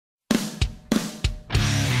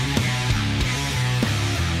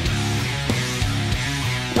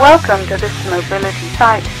Welcome to this mobility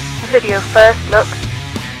site, video first look.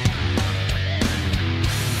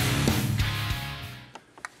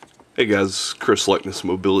 Hey guys, Chris Likeness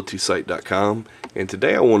MobilitySite.com, and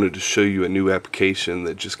today I wanted to show you a new application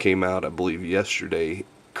that just came out, I believe, yesterday.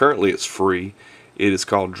 Currently it's free. It is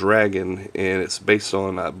called Dragon, and it's based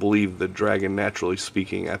on, I believe, the Dragon Naturally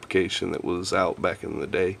Speaking application that was out back in the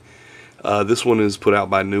day. This one is put out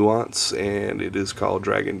by Nuance, and it is called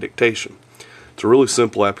Dragon Dictation. It's a really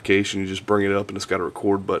simple application. You just bring it up, and it's got a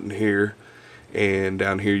record button here, and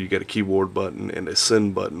down here you got a keyboard button and a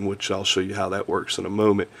send button, which I'll show you how that works in a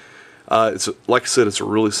moment. It's like I said, it's a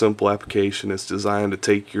really simple application. It's designed to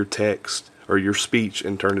take your text or your speech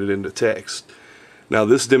and turn it into text. Now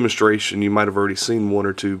this demonstration you might have already seen one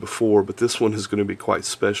or two before, but this one is going to be quite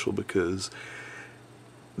special because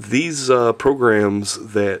these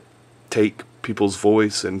programs that take people's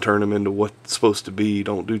voice and turn them into what's it's supposed to be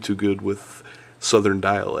don't do too good with Southern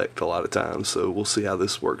dialect a lot of times. So we'll see how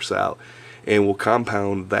this works out, and we'll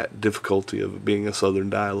compound that difficulty of it being a Southern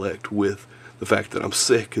dialect with the fact that I'm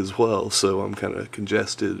sick as well, so I'm kind of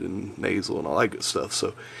congested and nasal and all that good stuff.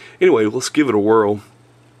 So anyway, let's give it a whirl.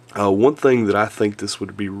 One thing that I think this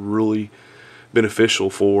would be really beneficial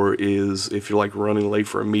for is if you're like running late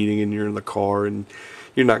for a meeting and you're in the car and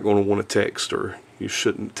you're not going to want to text, or you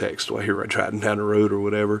shouldn't text while you're driving down the road or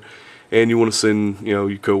whatever, and you want to send, you know,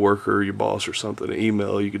 your coworker or your boss or something an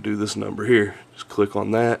email, you could do this number here. Just click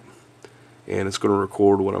on that, and it's going to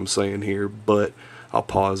record what I'm saying here, but I'll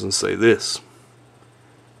pause and say this.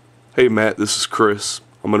 Hey Matt, this is Chris.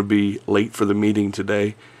 I'm going to be late for the meeting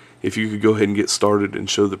today. If you could go ahead and get started and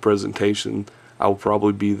show the presentation, I will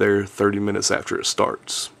probably be there 30 minutes after it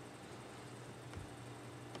starts.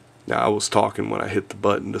 Now I was talking when I hit the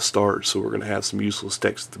button to start, so we're going to have some useless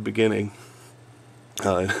text at the beginning.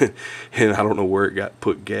 And I don't know where it got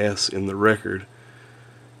put gas in the record.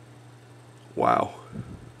 Wow.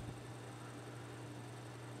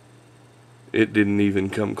 It didn't even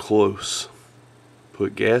come close.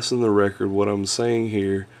 Put gas in the record, what I'm saying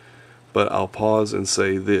here, but I'll pause and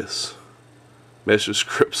say this. Message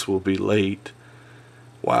scripts will be late.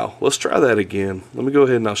 Wow, let's try that again. Let me go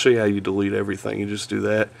ahead and I'll show you how you delete everything. You just do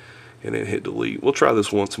that and then hit delete. We'll try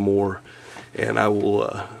this once more, and I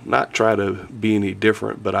will not try to be any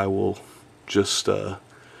different, but I will just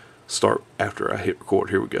start after I hit record.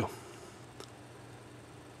 Here we go.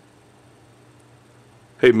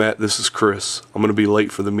 Hey Matt, this is Chris. I'm going to be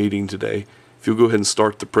late for the meeting today. If you'll go ahead and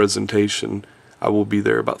start the presentation, I will be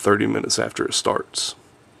there about 30 minutes after it starts.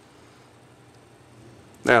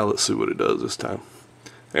 Now let's see what it does this time.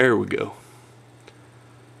 There we go.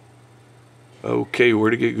 Okay,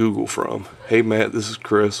 where to get Google from? Hey Matt, this is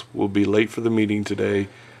Chris. We'll be late for the meeting today.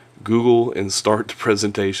 Google and start the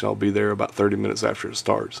presentation. I'll be there about 30 minutes after it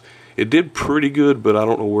starts. It did pretty good, but I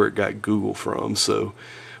don't know where it got Google from.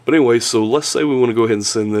 But anyway, so let's say we want to go ahead and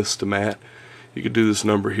send this to Matt. You could do this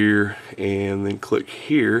number here and then click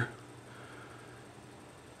here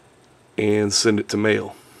and send it to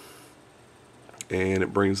mail, and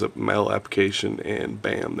it brings up mail application, and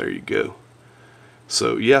bam, there you go.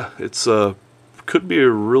 So yeah, it's could be a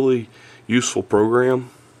really useful program.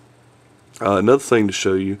 Another thing to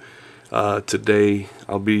show you, today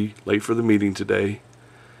I'll be late for the meeting today.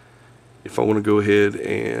 If I want to go ahead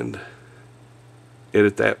and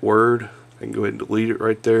edit that word, I can go ahead and delete it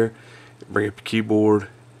right there. Bring up the keyboard.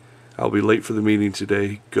 I'll be late for the meeting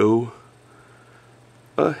today. Go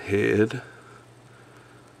ahead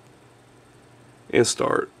and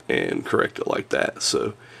start and correct it like that.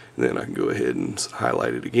 So then I can go ahead and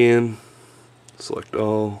highlight it again, select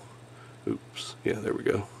all. Oops, yeah, there we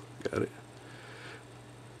go, got it.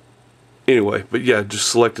 Anyway, but yeah, just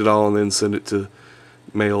select it all and then send it to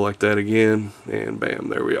mail like that again, and bam,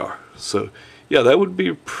 there we are. So yeah, that would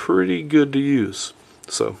be pretty good to use.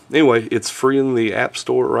 So anyway, it's free in the App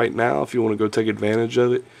Store right now if you want to go take advantage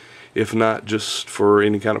of it. If not just for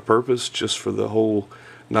any kind of purpose, just for the whole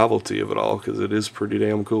novelty of it all, because it is pretty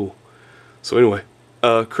damn cool. So anyway,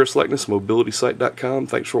 Chris Likeness, MobilitySite.com.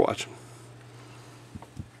 Thanks for watching.